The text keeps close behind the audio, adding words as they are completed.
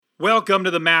Welcome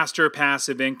to the Master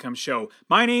Passive Income Show.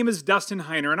 My name is Dustin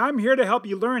Heiner, and I'm here to help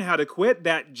you learn how to quit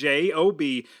that JOB,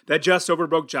 that just over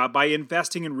broke job, by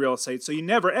investing in real estate so you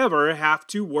never ever have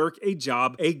to work a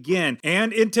job again.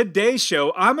 And in today's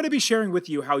show, I'm going to be sharing with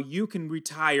you how you can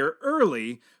retire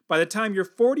early by the time you're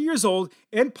 40 years old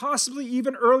and possibly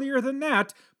even earlier than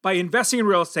that by investing in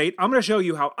real estate. I'm going to show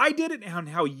you how I did it and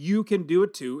how you can do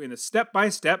it too in a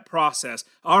step-by-step process.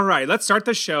 All right, let's start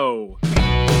the show.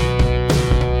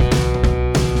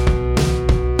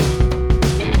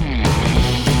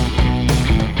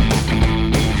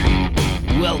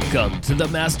 Welcome to the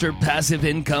Master Passive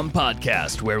Income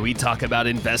Podcast, where we talk about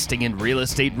investing in real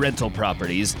estate rental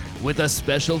properties with a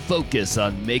special focus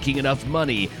on making enough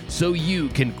money so you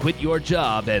can quit your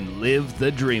job and live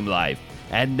the dream life.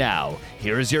 And now,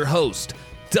 here's your host,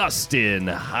 Dustin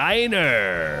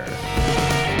Heiner.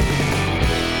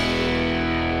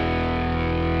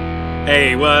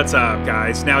 Hey, what's up,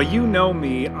 guys? Now, you know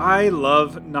me. I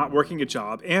love not working a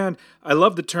job, and I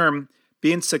love the term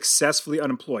being successfully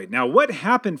unemployed. Now, what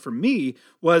happened for me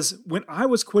was when I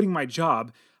was quitting my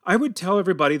job, I would tell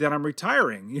everybody that I'm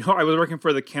retiring. You know, I was working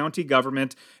for the county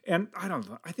government, and I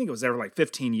think it was there for like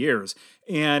 15 years.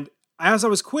 And as I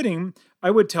was quitting, I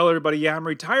would tell everybody, yeah, I'm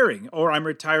retiring, or I'm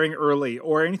retiring early,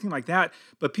 or anything like that.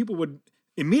 But people would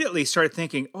immediately start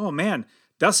thinking, oh man,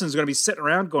 Dustin's going to be sitting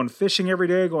around going fishing every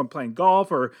day, going playing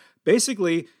golf, or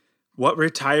basically what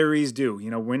retirees do. You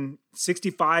know, when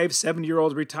 65,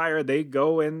 70-year-olds retire, they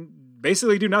go and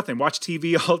basically do nothing, watch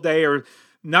TV all day, or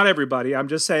not everybody. I'm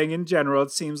just saying in general,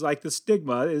 it seems like the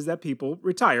stigma is that people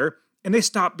retire and they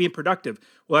stop being productive.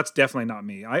 Well, that's definitely not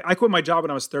me. I quit my job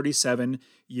when I was 37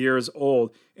 years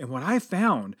old. And what I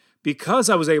found, because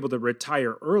I was able to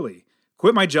retire early,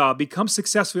 quit my job, become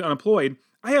successfully unemployed,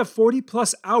 I have 40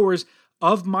 plus hours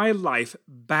of my life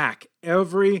back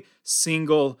every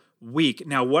single week.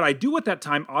 Now, what I do with that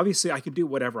time, obviously I can do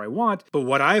whatever I want, but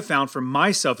what I found for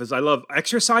myself is I love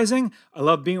exercising, I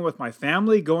love being with my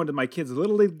family, going to my kids'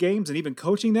 Little League games and even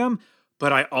coaching them,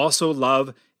 but I also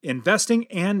love investing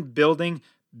and building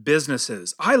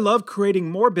businesses. I love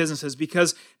creating more businesses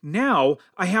because now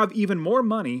I have even more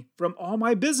money from all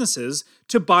my businesses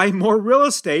to buy more real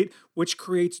estate, which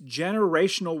creates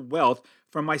generational wealth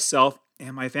for myself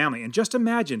and my family. And just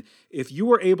imagine if you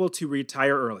were able to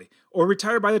retire early or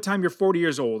retire by the time you're 40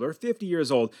 years old or 50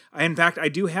 years old. In fact, I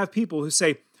do have people who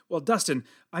say, well, Dustin,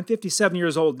 I'm 57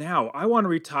 years old now. I want to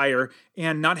retire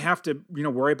and not have to,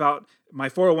 worry about my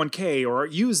 401k or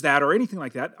use that or anything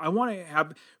like that. I want to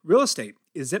have real estate.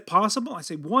 Is it possible? I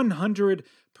say 100%.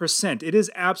 It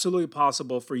is absolutely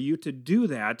possible for you to do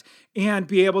that and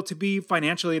be able to be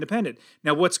financially independent.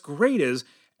 Now, what's great is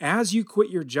as you quit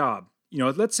your job,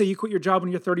 let's say you quit your job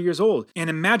when you're 30 years old. And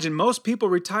imagine most people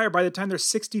retire by the time they're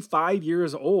 65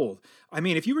 years old. I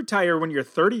mean, if you retire when you're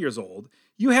 30 years old,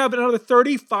 you have another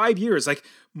 35 years, like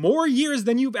more years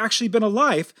than you've actually been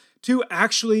alive to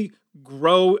actually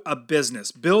grow a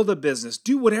business, build a business,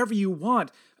 do whatever you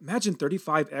want. Imagine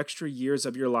 35 extra years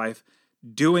of your life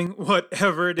doing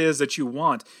whatever it is that you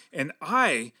want. And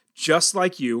I, just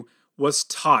like you, was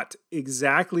taught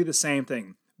exactly the same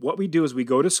thing. What we do is we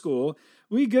go to school,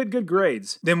 we get good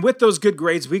grades. Then with those good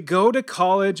grades, we go to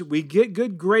college, we get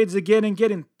good grades again and get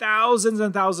in thousands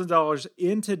and thousands of dollars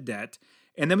into debt.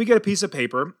 And then we get a piece of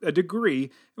paper, a degree,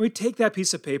 and we take that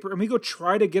piece of paper and we go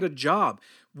try to get a job.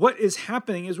 What is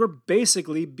happening is we're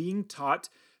basically being taught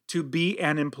to be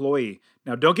an employee.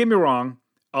 Now, don't get me wrong,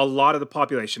 a lot of the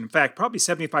population, in fact, probably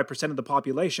 75% of the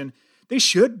population, they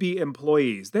should be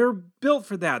employees. They're built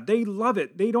for that. They love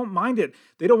it. They don't mind it.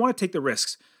 They don't want to take the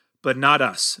risks. But not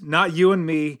us, not you and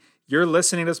me. You're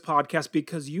listening to this podcast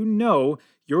because you know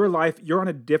your life, you're on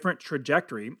a different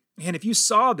trajectory. And if you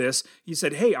saw this, you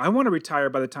said, hey, I want to retire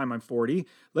by the time I'm 40.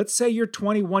 Let's say you're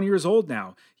 21 years old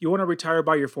now. You want to retire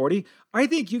by your 40? I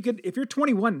think you could, if you're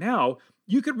 21 now,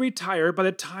 you could retire by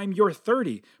the time you're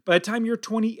 30. By the time you're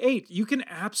 28, you can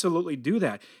absolutely do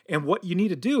that. And what you need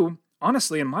to do,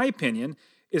 honestly, in my opinion,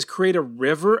 is create a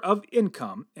river of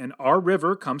income. And our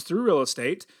river comes through real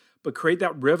estate, but create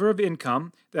that river of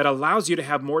income that allows you to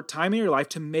have more time in your life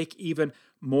to make even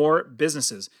more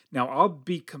businesses. Now, I'll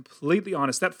be completely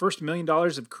honest. That first $1 million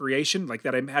of creation, like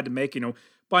that I had to make,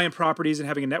 buying properties and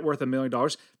having a net worth of $1 million,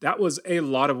 that was a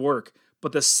lot of work.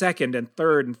 But the second and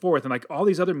third and fourth and like all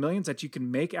these other millions that you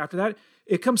can make after that,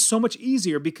 it comes so much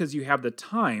easier because you have the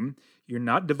time. You're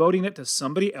not devoting it to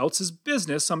somebody else's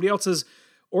business, somebody else's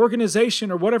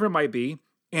organization or whatever it might be,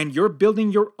 and you're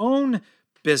building your own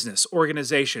business,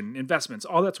 organization, investments,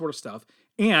 all that sort of stuff.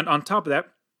 And on top of that,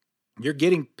 you're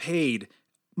getting paid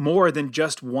more than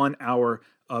just 1 hour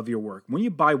of your work. When you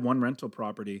buy one rental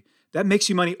property, that makes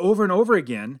you money over and over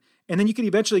again. And then you can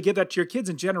eventually give that to your kids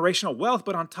in generational wealth.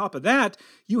 But on top of that,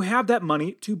 you have that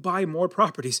money to buy more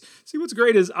properties. See, what's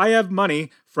great is I have money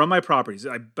from my properties.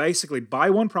 I basically buy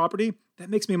one property, that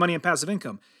makes me money in passive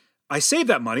income. I save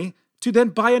that money to then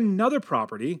buy another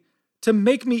property to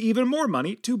make me even more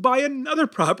money, to buy another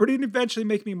property and eventually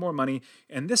make me more money.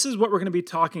 And this is what we're going to be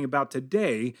talking about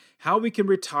today, how we can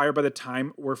retire by the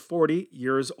time we're 40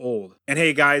 years old. And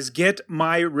hey guys, get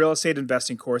my real estate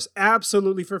investing course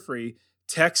absolutely for free.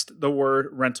 Text the word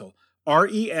rental,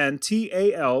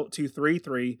 RENTAL to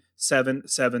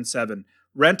 33777.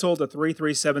 Rental to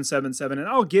 33777. And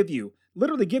I'll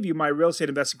literally give you my real estate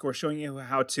investing course showing you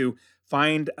how to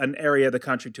find an area of the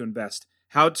country to invest,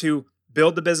 how to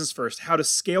build the business first, how to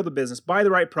scale the business, buy the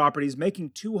right properties, making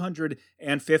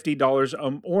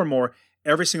 $250 or more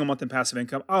every single month in passive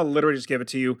income. I'll literally just give it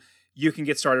to you. You can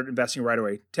get started investing right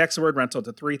away. Text the word rental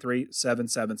to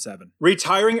 33777.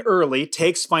 Retiring early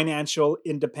takes financial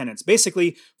independence.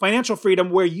 Basically, financial freedom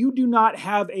where you do not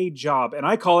have a job. And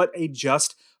I call it a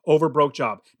just over broke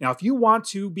job. Now, if you want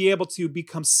to be able to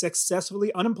become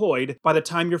successfully unemployed by the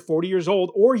time you're 40 years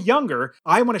old or younger,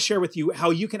 I want to share with you how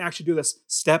you can actually do this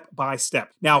step by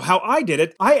step. Now, how I did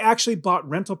it, I actually bought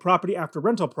rental property after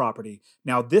rental property.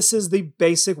 Now, this is the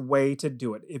basic way to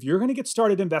do it. If you're going to get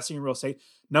started investing in real estate,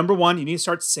 number one, you need to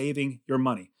start saving your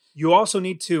money. You also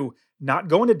need to not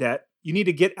go into debt. You need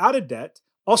to get out of debt.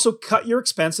 Also, cut your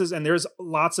expenses, and there's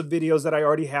lots of videos that I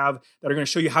already have that are going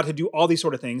to show you how to do all these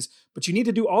sort of things, but you need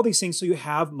to do all these things so you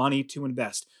have money to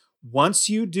invest. Once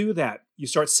you do that, you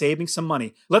start saving some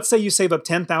money. Let's say you save up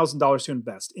 $10,000 to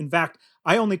invest. In fact,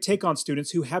 I only take on students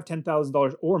who have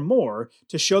 $10,000 or more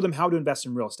to show them how to invest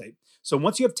in real estate. So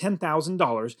once you have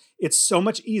 $10,000, it's so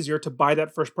much easier to buy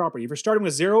that first property. If you're starting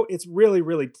with zero, it's really,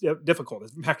 really difficult.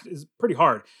 In fact, it's pretty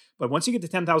hard. But once you get to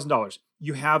 $10,000,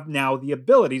 you have now the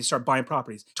ability to start buying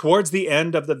properties. Towards the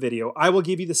end of the video, I will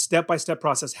give you the step-by-step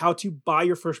process how to buy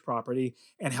your first property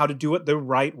and how to do it the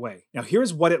right way. Now,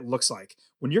 here's what it looks like.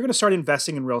 When you're going to start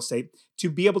investing in real estate, to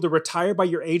be able to retire by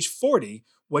your age 40,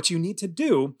 what you need to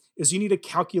do is you need to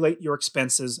calculate your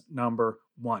expenses, number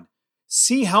one.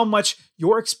 See how much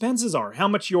your expenses are, how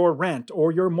much your rent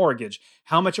or your mortgage,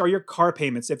 how much are your car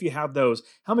payments if you have those,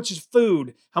 how much is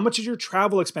food, how much is your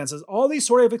travel expenses, all these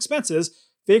sort of expenses,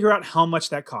 figure out how much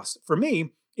that costs. For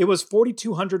me, it was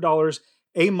 $4,200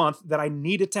 a month that I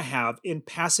needed to have in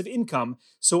passive income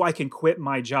so I can quit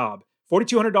my job.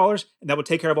 $4,200, and that would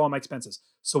take care of all my expenses.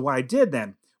 So what I did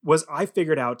then was I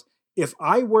figured out if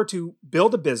I were to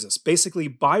build a business, basically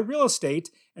buy real estate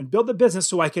and build the business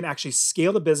so I can actually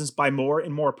scale the business, buy more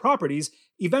and more properties,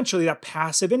 eventually that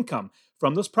passive income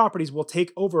from those properties will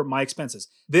take over my expenses.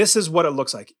 This is what it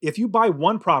looks like. If you buy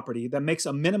one property that makes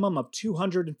a minimum of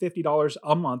 $250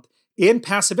 a month in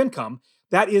passive income,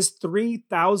 that is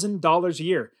 $3,000 a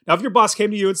year. Now, if your boss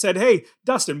came to you and said, hey,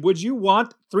 Dustin, would you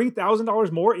want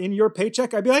 $3,000 more in your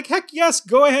paycheck? I'd be like, heck yes,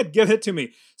 go ahead, give it to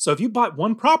me. So if you bought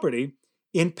one property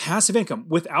in passive income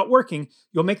without working,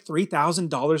 you'll make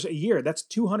 $3,000 a year. That's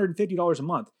 $250 a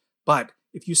month. But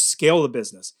if you scale the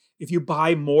business, if you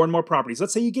buy more and more properties,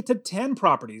 let's say you get to 10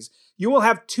 properties, you will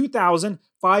have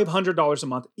 $2,500 a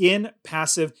month in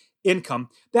passive income.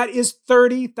 That is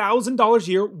 $30,000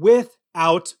 a year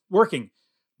without working.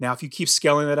 Now, if you keep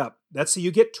scaling that up, let's say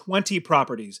you get 20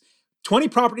 properties. 20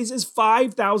 properties is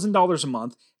 $5,000 a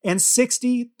month and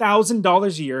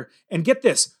 $60,000 a year. And get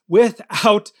this,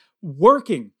 without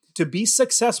working. To be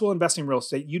successful investing in real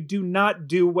estate, you do not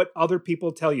do what other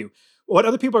people tell you. What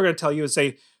other people are going to tell you is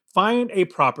say, find a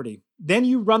property. Then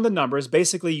you run the numbers.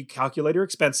 Basically, you calculate your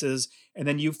expenses, and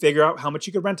then you figure out how much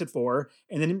you could rent it for,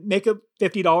 and then make a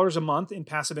 $50 a month in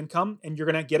passive income, and you're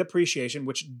going to get appreciation,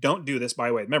 which don't do this, by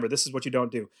the way. Remember, this is what you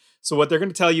don't do. So what they're going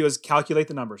to tell you is calculate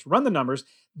the numbers, run the numbers,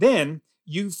 then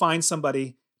you find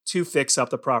somebody to fix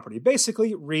up the property.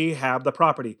 Basically, rehab the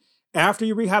property. After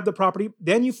you rehab the property,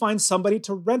 then you find somebody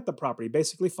to rent the property,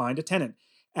 basically find a tenant.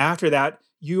 After that,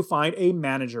 you find a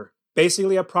manager,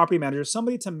 basically a property manager,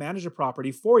 somebody to manage a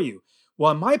property for you.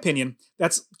 Well, in my opinion,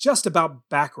 that's just about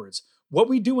backwards. What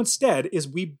we do instead is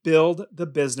we build the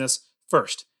business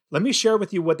first. Let me share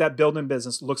with you what that building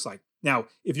business looks like. Now,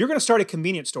 if you're going to start a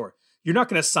convenience store, you're not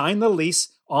going to sign the lease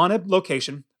on a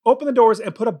location, open the doors,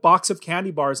 and put a box of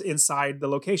candy bars inside the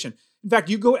location. In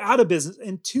fact, you go out of business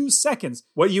in 2 seconds.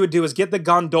 What you would do is get the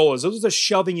gondolas. Those are the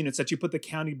shelving units that you put the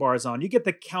candy bars on. You get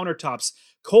the countertops,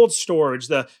 cold storage,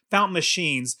 the fountain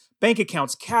machines, bank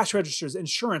accounts, cash registers,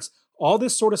 insurance, all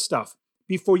this sort of stuff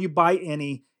before you buy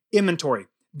any inventory.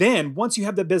 Then, once you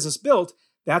have the business built,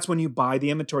 that's when you buy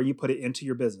the inventory, you put it into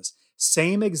your business.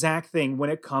 Same exact thing when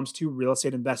it comes to real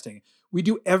estate investing. We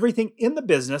do everything in the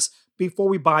business before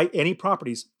we buy any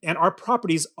properties, and our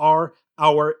properties are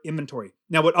our inventory.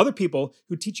 Now, what other people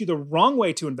who teach you the wrong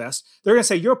way to invest, they're going to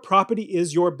say your property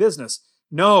is your business.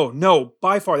 No,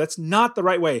 by far, that's not the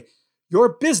right way. Your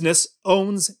business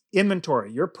owns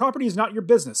inventory. Your property is not your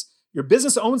business. Your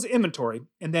business owns inventory,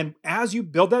 and then as you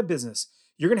build that business,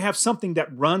 you're going to have something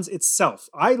that runs itself.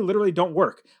 I literally don't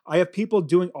work. I have people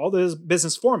doing all this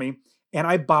business for me, and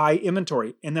I buy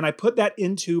inventory, and then I put that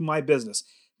into my business.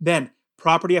 Then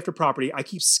property after property, I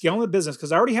keep scaling the business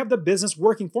because I already have the business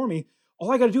working for me.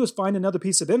 All I got to do is find another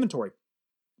piece of inventory,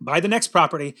 buy the next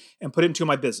property, and put it into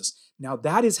my business. Now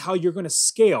that is how you're going to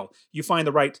scale. You find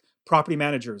the right property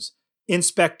managers,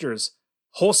 inspectors,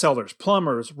 wholesalers,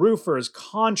 plumbers, roofers,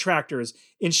 contractors,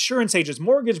 insurance agents,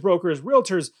 mortgage brokers,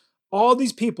 realtors, all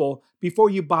these people before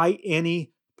you buy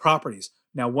any properties.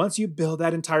 Now, once you build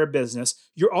that entire business,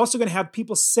 you're also going to have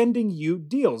people sending you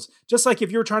deals. Just like if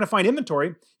you're trying to find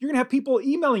inventory, you're going to have people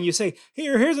emailing you say, hey,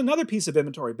 here's another piece of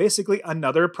inventory, basically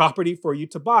another property for you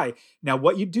to buy. Now,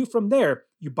 what you do from there,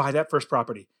 you buy that first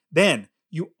property. Then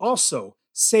you also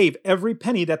save every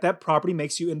penny that property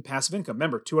makes you in passive income.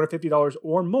 Remember, $250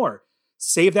 or more.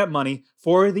 Save that money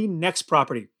for the next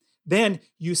property. Then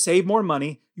you save more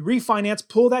money, you refinance,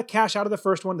 pull that cash out of the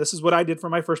first one. This is what I did for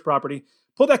my first property.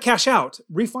 Pull that cash out,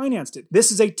 refinanced it.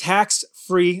 This is a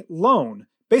tax-free loan.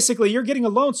 Basically, you're getting a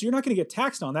loan, so you're not going to get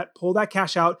taxed on that. Pull that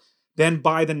cash out, then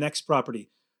buy the next property.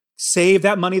 Save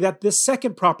that money that this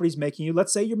second property is making you.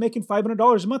 Let's say you're making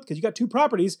 $500 a month because you got two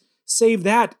properties. Save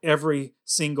that every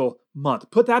single month.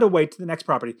 Put that away to the next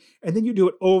property. And then you do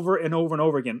it over and over and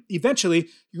over again. Eventually,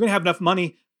 you're going to have enough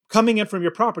money coming in from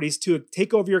your properties to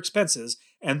take over your expenses.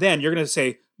 And then you're going to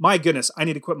say, my goodness, I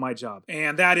need to quit my job.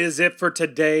 And that is it for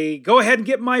today. Go ahead and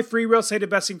get my free real estate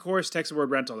investing course. Text the word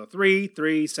rental to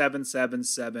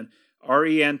 33777,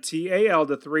 RENTAL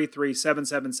to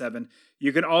 33777.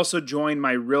 You can also join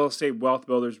my Real Estate Wealth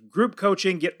Builders group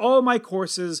coaching. Get all my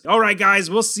courses. All right,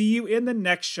 guys, we'll see you in the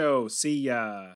next show. See ya.